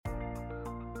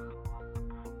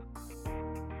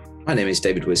My name is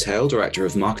David Wishale, Director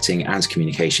of Marketing and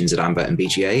Communications at AMBA and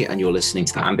BGA, and you're listening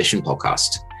to the Ambition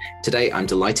Podcast. Today, I'm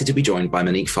delighted to be joined by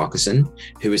Monique Farquharson,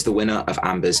 who is the winner of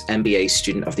AMBA's MBA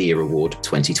Student of the Year Award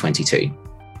 2022.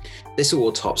 This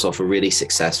award tops off a really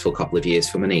successful couple of years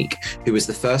for Monique, who was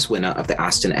the first winner of the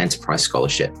Aston Enterprise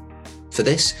Scholarship. For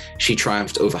this, she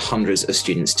triumphed over hundreds of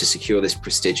students to secure this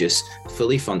prestigious,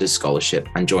 fully funded scholarship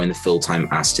and join the full-time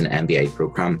Aston MBA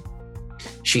programme.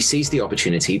 She seized the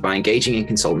opportunity by engaging in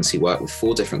consultancy work with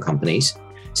 4 different companies,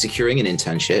 securing an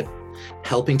internship,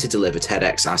 helping to deliver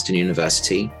TEDx Aston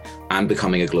University, and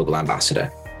becoming a global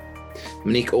ambassador.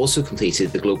 Monique also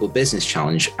completed the Global Business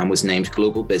Challenge and was named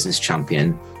Global Business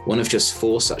Champion, one of just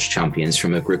 4 such champions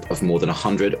from a group of more than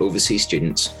 100 overseas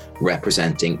students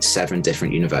representing 7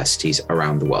 different universities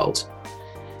around the world.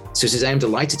 So today I'm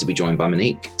delighted to be joined by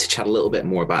Monique to chat a little bit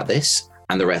more about this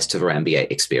and the rest of her MBA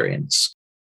experience.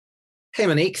 Hey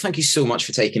Monique, thank you so much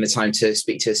for taking the time to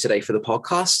speak to us today for the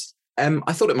podcast.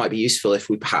 I thought it might be useful if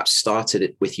we perhaps started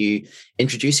it with you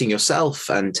introducing yourself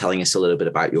and telling us a little bit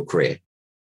about your career.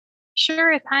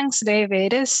 Sure. Thanks,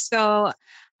 David. So,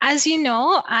 as you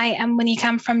know, I am Monique.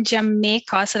 I'm from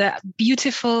Jamaica, so the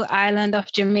beautiful island of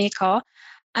Jamaica.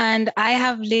 And I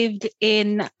have lived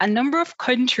in a number of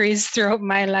countries throughout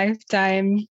my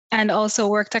lifetime and also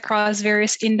worked across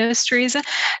various industries.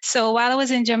 So while I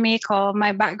was in Jamaica,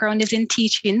 my background is in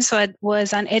teaching. So I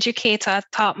was an educator,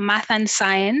 taught math and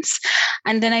science.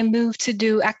 And then I moved to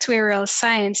do actuarial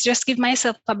science, just give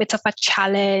myself a bit of a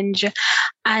challenge.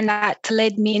 And that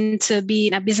led me into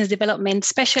being a business development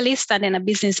specialist and then a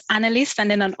business analyst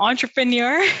and then an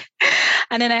entrepreneur.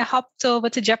 And then I hopped over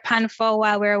to Japan for a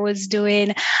while where I was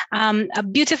doing a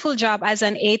beautiful job as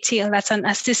an ATL, that's an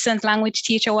assistant language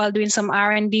teacher, while doing some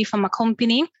R&D from a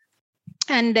company.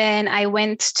 And then I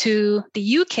went to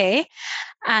the UK.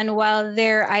 And while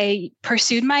there, I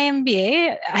pursued my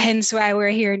MBA, hence why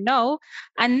we're here now.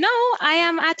 And now I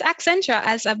am at Accenture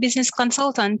as a business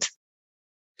consultant.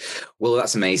 Well,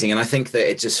 that's amazing. And I think that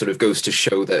it just sort of goes to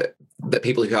show that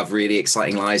people who have really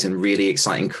exciting lives and really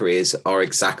exciting careers are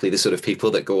exactly the sort of people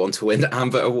that go on to win the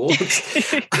AMBA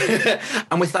Awards.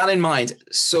 And with that in mind,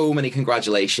 so many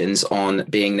congratulations on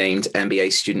being named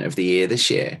MBA Student of the Year this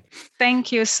year.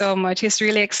 Thank you so much. It's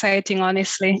really exciting,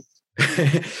 honestly.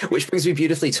 Which brings me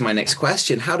beautifully to my next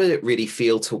question. How did it really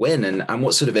feel to win and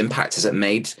what sort of impact has it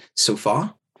made so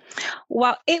far?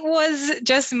 Well, it was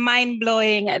just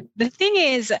mind-blowing. The thing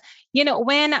is,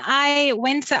 when I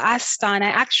went to Aston, I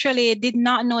actually did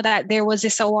not know that there was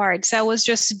this award. So I was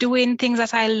just doing things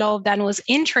that I loved and was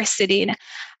interested in.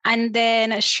 And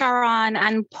then Sharon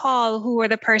and Paul, who were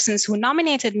the persons who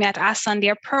nominated me at Aston, they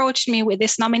approached me with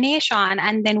this nomination.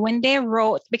 And then when they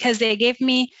wrote, because they gave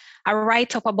me a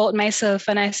write-up about myself,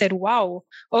 and I said, wow,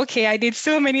 okay, I did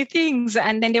so many things.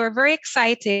 And then they were very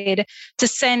excited to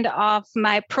send off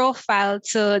my profile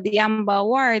to the AMBA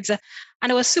Awards.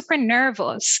 And I was super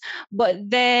nervous. But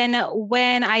then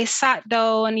when I sat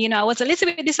down, I was a little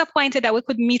bit disappointed that we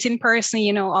could meet in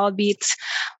person, albeit.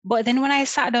 But then when I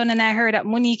sat down and I heard that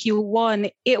Monique, you won,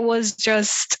 it was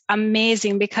just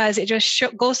amazing because it just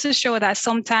goes to show that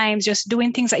sometimes just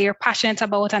doing things that you're passionate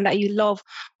about and that you love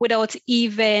without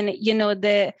even,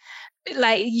 you're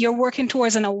working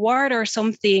towards an award or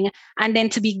something, and then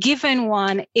to be given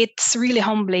one, it's really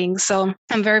humbling. So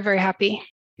I'm very, very happy.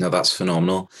 No, that's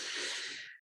phenomenal.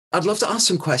 I'd love to ask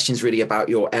some questions really about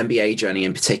your MBA journey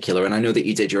in particular. And I know that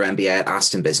you did your MBA at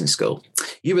Aston Business School.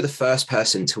 You were the first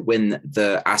person to win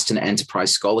the Aston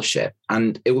Enterprise Scholarship.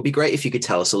 And it would be great if you could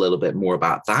tell us a little bit more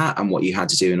about that and what you had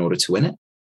to do in order to win it.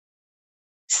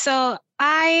 So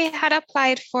I had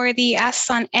applied for the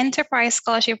Aston Enterprise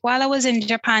Scholarship while I was in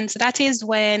Japan. So that is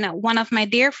when one of my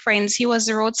dear friends, he was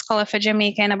the Rhodes Scholar for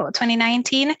Jamaica in about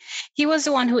 2019. He was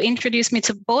the one who introduced me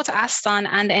to both Aston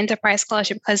and the Enterprise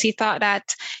Scholarship because he thought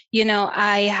that,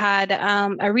 I had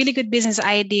a really good business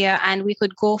idea and we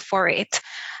could go for it.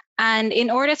 And in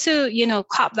order to,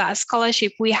 cop that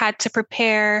scholarship, we had to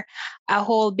prepare a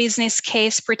whole business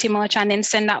case pretty much and then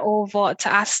send that over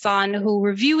to Aston, who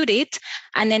reviewed it.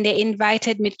 And then they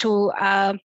invited me to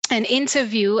an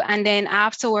interview. And then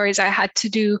afterwards, I had to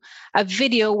do a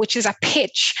video, which is a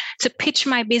pitch to pitch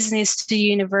my business to the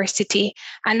university.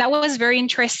 And that was very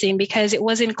interesting because it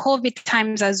was in COVID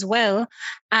times as well.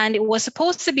 And it was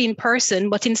supposed to be in person,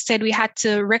 but instead we had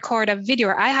to record a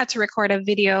video. I had to record a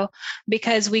video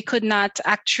because we could not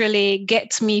actually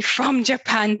get me from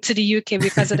Japan to the UK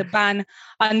because of the ban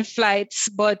on flights.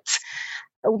 But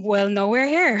well, now we're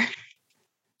here.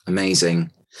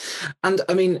 Amazing. And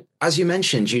I mean, as you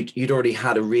mentioned, you'd already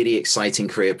had a really exciting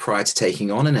career prior to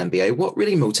taking on an MBA. What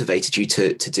really motivated you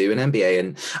to do an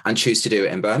MBA and choose to do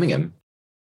it in Birmingham?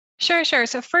 Sure, sure.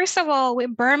 So first of all,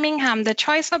 with Birmingham, the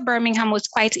choice of Birmingham was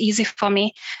quite easy for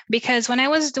me because when I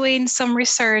was doing some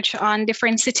research on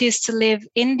different cities to live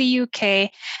in the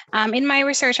UK, in my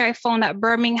research, I found that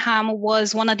Birmingham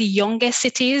was one of the youngest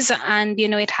cities, and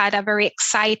it had a very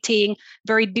exciting,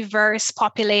 very diverse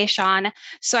population.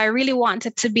 So I really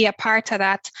wanted to be a part of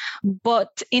that.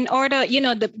 But in order,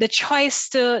 the choice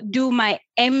to do my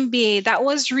MBA, that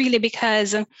was really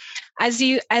because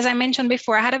as I mentioned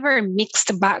before, I had a very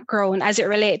mixed background as it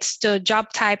relates to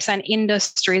job types and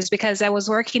industries because I was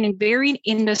working in varying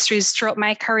industries throughout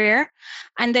my career.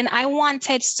 And then I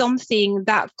wanted something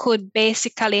that could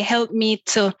basically help me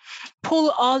to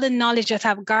pull all the knowledge that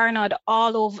I've garnered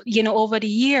all over, over the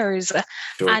years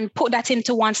Sure. and put that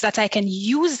into one so that I can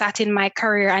use that in my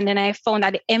career. And then I found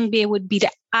that the MBA would be the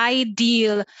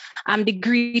ideal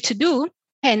degree to do.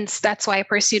 Hence, that's why I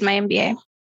pursued my MBA.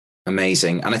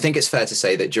 Amazing. And I think it's fair to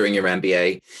say that during your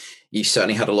MBA, you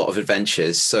certainly had a lot of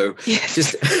adventures. So yes.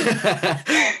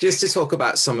 just to talk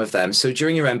about some of them. So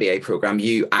during your MBA program,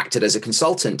 you acted as a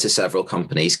consultant to several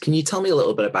companies. Can you tell me a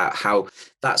little bit about how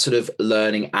that sort of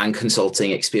learning and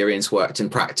consulting experience worked in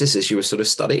practice as you were sort of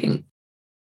studying?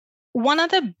 One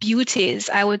of the beauties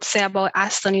I would say about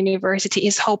Aston University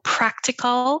is how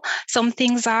practical some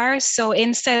things are. So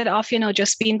instead of,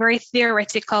 just being very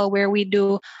theoretical where we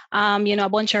do, a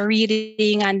bunch of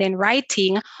reading and then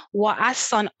writing, what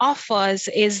Aston offers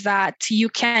is that you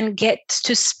can get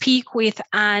to speak with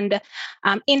and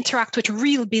interact with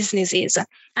real businesses.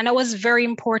 And that was very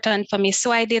important for me.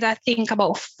 So I did, I think,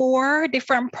 about 4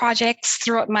 different projects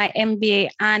throughout my MBA.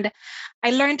 And I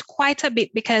learned quite a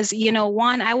bit because,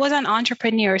 one, I was an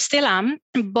entrepreneur, still am,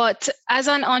 but as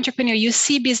an entrepreneur, you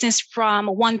see business from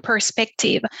one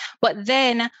perspective. But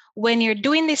then when you're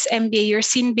doing this MBA, you're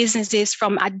seeing businesses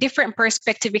from a different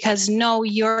perspective because now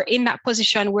you're in that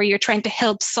position where you're trying to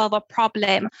help solve a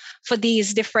problem for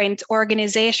these different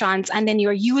organizations. And then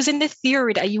you're using the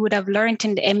theory that you would have learned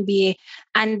in the MBA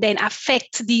and then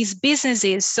affect these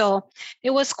businesses. So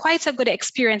it was quite a good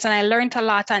experience and I learned a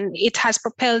lot, and it has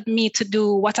propelled me to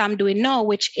do what I'm doing now,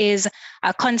 which is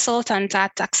a consultant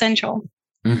at Accenture.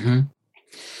 Mm-hmm.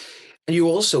 And you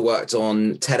also worked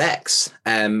on TEDx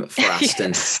for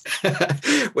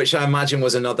Aston, which I imagine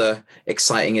was another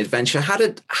exciting adventure. How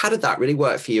did that really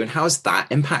work for you, and how has that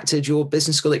impacted your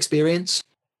business school experience?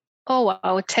 Oh,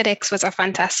 wow. TEDx was a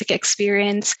fantastic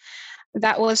experience.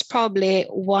 That was probably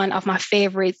one of my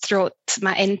favorite throughout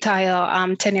my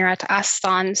entire tenure at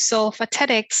Aston. So for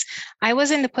TEDx, I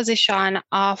was in the position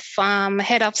of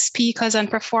head of speakers and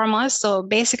performers. So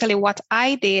basically what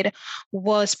I did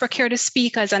was procure the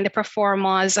speakers and the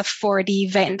performers for the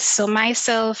event. So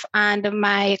myself and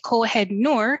my co-head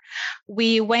Noor,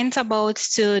 we went about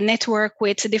to network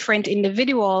with different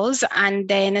individuals and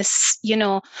then,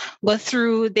 go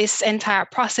through this entire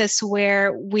process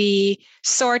where we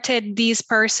sorted these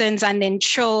persons and then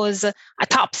chose a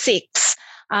top 6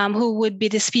 who would be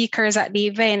the speakers at the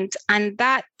event. And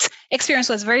that experience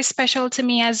was very special to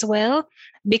me as well,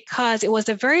 because it was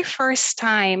the very first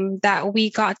time that we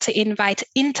got to invite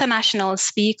international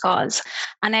speakers.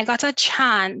 And I got a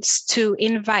chance to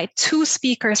invite 2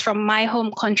 speakers from my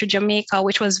home country, Jamaica,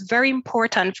 which was very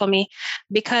important for me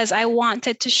because I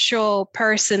wanted to show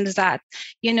persons that,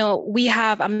 we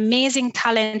have amazing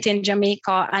talent in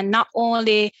Jamaica. And not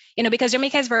only, because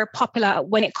Jamaica is very popular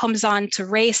when it comes on to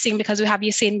racing, because we have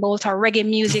Usain Bolt or reggae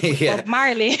music with Bob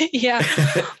Marley. Yeah.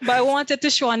 But I wanted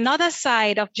to show another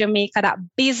side of Jamaica, that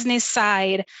business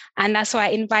side. And that's why I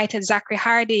invited Zachary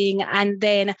Harding, and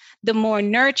then the more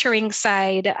nurturing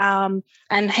side. And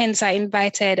hence I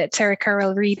invited Terry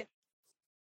Carroll Reed.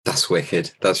 That's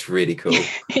wicked. That's really cool.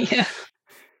 Yeah.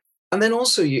 And then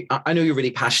also, I know you're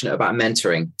really passionate about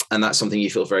mentoring, and that's something you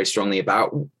feel very strongly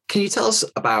about. Can you tell us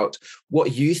about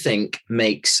what you think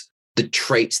makes the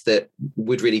traits that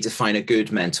would really define a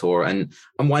good mentor, and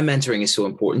why mentoring is so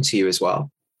important to you as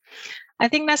well? I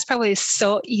think that's probably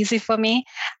so easy for me.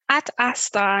 At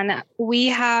Aston, we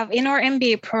have in our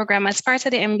MBA program, as part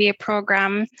of the MBA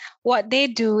program, what they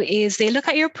do is they look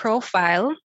at your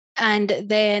profile and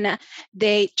then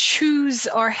they choose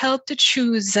or help to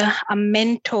choose a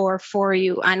mentor for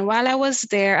you. And while I was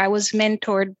there, I was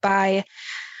mentored by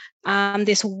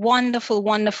this wonderful,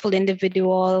 wonderful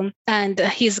individual, and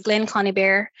he's Glenn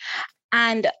Conybeare.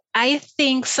 And I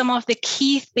think some of the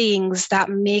key things that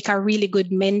make a really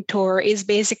good mentor is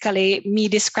basically me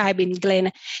describing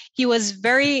Glenn. He was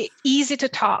very easy to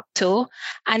talk to.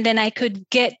 And then I could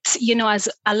get, as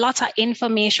a lot of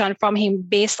information from him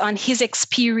based on his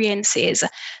experiences.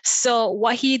 So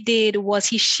what he did was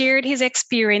he shared his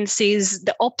experiences,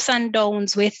 the ups and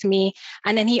downs with me.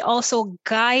 And then he also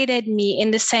guided me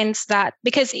in the sense that,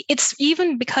 because it's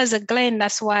even because of Glenn,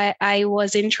 that's why I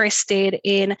was interested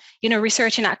in,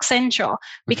 researching Accenture,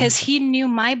 because he knew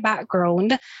my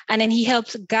background, and then he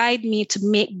helped guide me to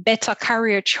make better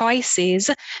career choices,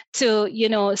 to,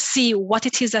 see what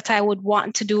it is that I would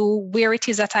want to do, where it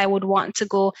is that I would want to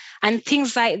go, and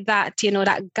things like that.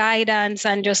 That guidance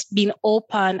and just being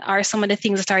open are some of the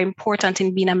things that are important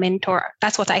in being a mentor.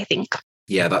 That's what I think.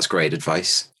 Yeah, that's great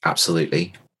advice.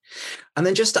 Absolutely. And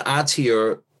then just to add to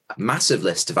your massive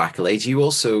list of accolades, you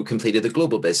also completed the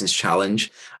Global Business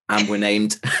Challenge and were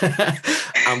named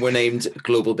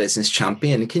Global Business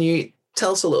Champion. Can you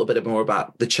tell us a little bit more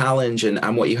about the challenge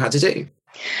and what you had to do?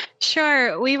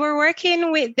 Sure. We were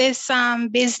working with this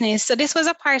business. So this was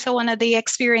a part of one of the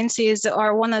experiences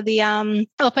or one of the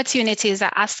opportunities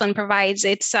that Aston provides.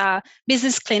 It's a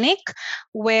business clinic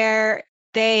where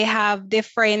they have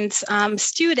different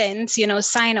students,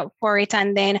 sign up for it.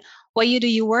 And then what you do,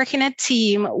 you work in a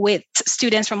team with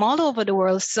students from all over the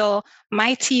world. So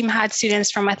my team had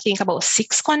students from, I think, about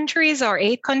 6 countries or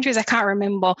 8 countries. I can't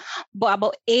remember, but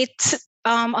about 8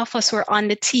 of us were on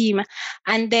the team.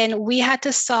 And then we had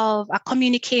to solve a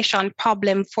communication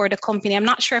problem for the company. I'm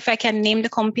not sure if I can name the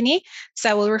company, so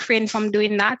I will refrain from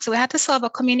doing that. So we had to solve a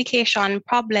communication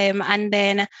problem. And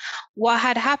then what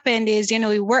had happened is,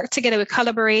 we worked together, we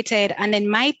collaborated. And then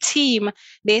my team,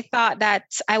 they thought that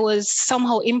I was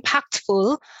somehow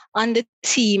impactful on the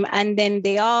team. And then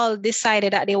they all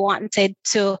decided that they wanted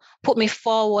to put me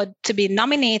forward to be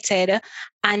nominated.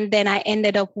 And then I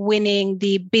ended up winning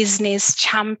the business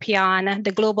champion,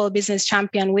 the global business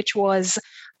champion, which was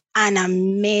an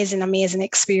amazing, amazing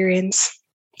experience.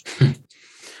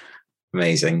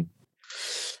 Amazing.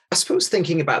 I suppose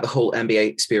thinking about the whole MBA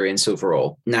experience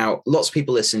overall, now, lots of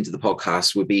people listening to the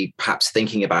podcast would be perhaps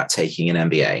thinking about taking an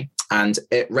MBA, and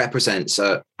it represents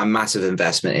a massive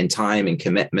investment in time and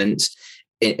commitment,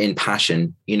 in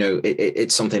passion.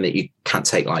 It's something that you can't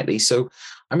take lightly. So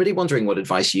I'm really wondering what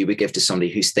advice you would give to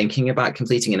somebody who's thinking about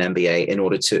completing an MBA in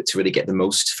order to really get the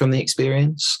most from the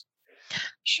experience.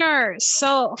 Sure.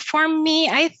 So for me,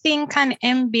 I think an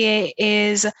MBA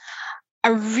is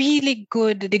a really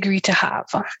good degree to have.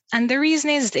 And the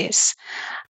reason is this.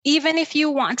 Even if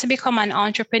you want to become an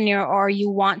entrepreneur or you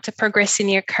want to progress in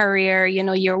your career,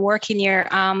 you're working your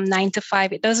 9 to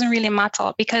 5, it doesn't really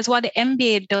matter, because what the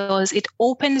MBA does, it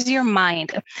opens your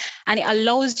mind and it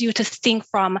allows you to think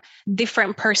from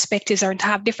different perspectives or to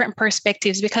have different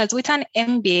perspectives. Because with an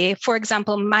MBA, for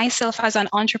example, myself as an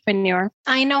entrepreneur,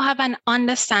 I now have an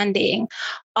understanding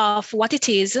of what it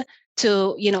is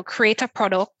to, create a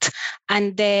product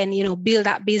and then, build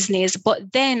that business.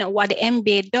 But then what the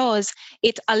MBA does,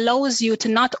 it allows you to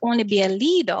not only be a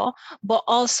leader, but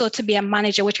also to be a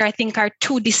manager, which I think are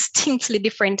 2 distinctly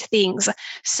different things.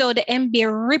 So the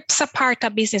MBA rips apart a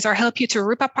business, or help you to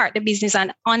rip apart the business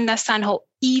and understand how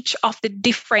each of the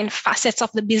different facets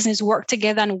of the business work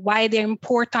together and why they're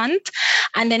important.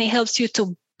 And then it helps you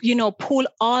to pull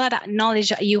all of that knowledge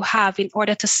that you have in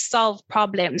order to solve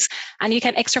problems. And you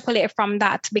can extrapolate from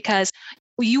that, because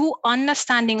you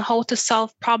understanding how to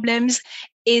solve problems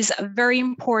is very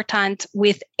important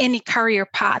with any career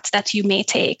path that you may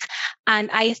take.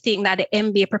 And I think that the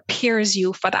MBA prepares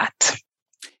you for that.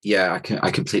 Yeah,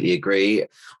 I completely agree.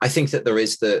 I think that there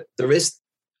is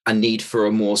a need for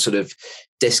a more sort of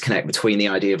disconnect between the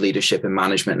idea of leadership and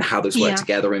management and how those work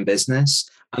together in business.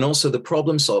 And also the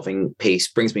problem solving piece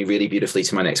brings me really beautifully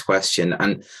to my next question.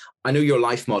 And I know your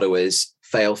life motto is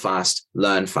fail fast,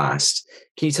 learn fast.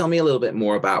 Can you tell me a little bit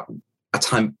more about a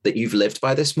time that you've lived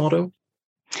by this motto?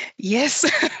 Yes.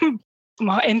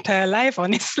 My entire life,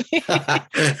 honestly.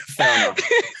 Fair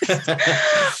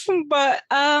enough. But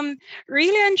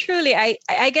really and truly,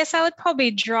 I guess I would probably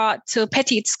draw to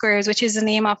Petite Squares, which is the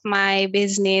name of my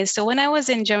business. So when I was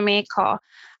in Jamaica,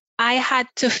 I had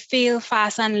to fail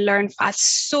fast and learn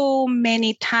fast so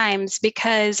many times,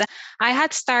 because I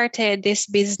had started this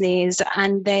business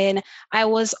and then I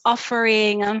was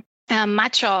offering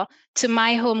matcha to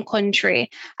my home country.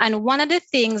 And one of the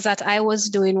things that I was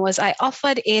doing was I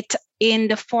offered it in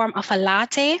the form of a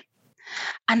latte.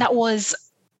 And that was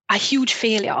a huge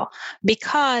failure,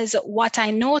 because what I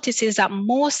noticed is that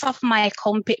most of my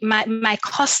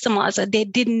customers, they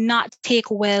did not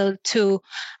take well to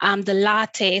the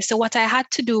latte. So what I had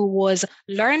to do was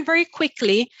learn very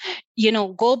quickly,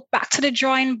 go back to the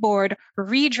drawing board,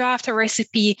 redraft a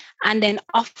recipe, and then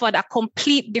offer a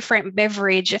complete different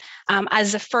beverage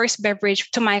as the first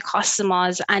beverage to my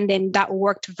customers. And then that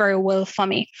worked very well for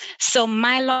me. So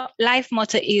my life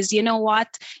motto is, you know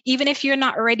what, even if you're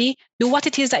not ready, do what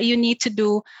it is that you need to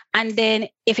do. And then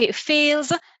if it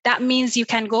fails, that means you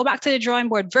can go back to the drawing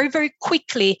board very, very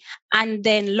quickly and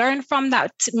then learn from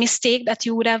that mistake that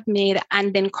you would have made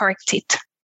and then correct it.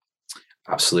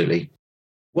 Absolutely.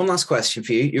 One last question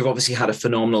for you. You've obviously had a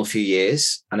phenomenal few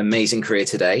years, an amazing career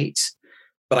to date,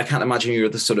 but I can't imagine you're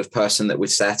the sort of person that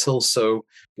would settle. So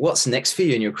what's next for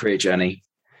you in your career journey?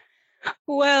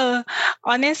 Well,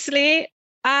 honestly,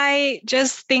 I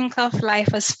just think of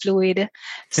life as fluid.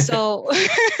 So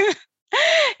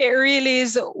it really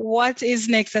is what is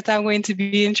next that I'm going to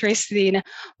be interested in.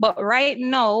 But right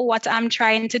now, what I'm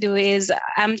trying to do is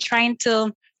I'm trying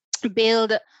to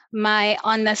build my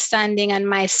understanding and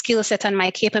my skill set and my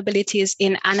capabilities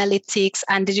in analytics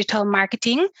and digital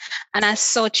marketing. And as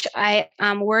such, I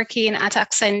am working at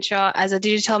Accenture as a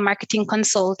digital marketing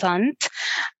consultant.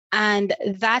 And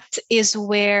that is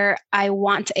where I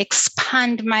want to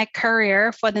expand my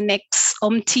career for the next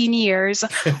 10 years,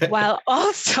 while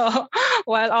also,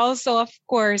 of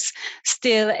course,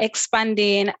 still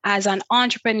expanding as an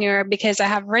entrepreneur, because I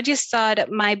have registered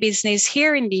my business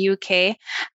here in the UK.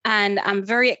 And I'm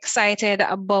very excited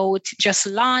about just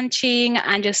launching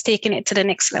and just taking it to the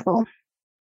next level.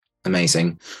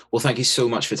 Amazing. Well, thank you so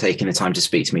much for taking the time to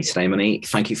speak to me today, Monique.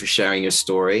 Thank you for sharing your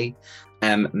story.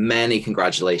 Many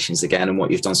congratulations again on what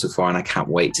you've done so far, and I can't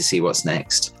wait to see what's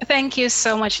next. Thank you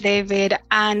so much, David.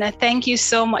 And thank you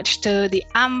so much to the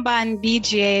AMBA and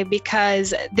BGA,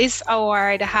 because this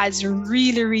award has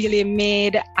really, really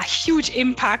made a huge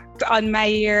impact on my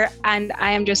year. And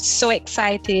I am just so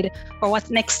excited for what's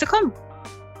next to come.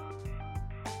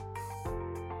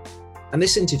 And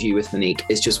this interview with Monique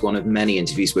is just one of many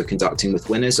interviews we're conducting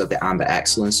with winners of the AMBA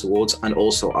Excellence Awards and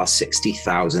also our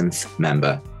 60,000th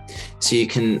member. So you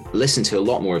can listen to a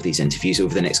lot more of these interviews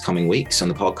over the next coming weeks on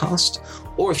the podcast,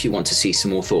 or if you want to see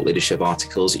some more thought leadership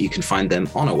articles, you can find them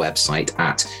on our website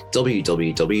at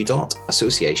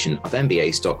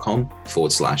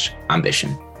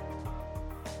www.associationofmbas.com/ambition.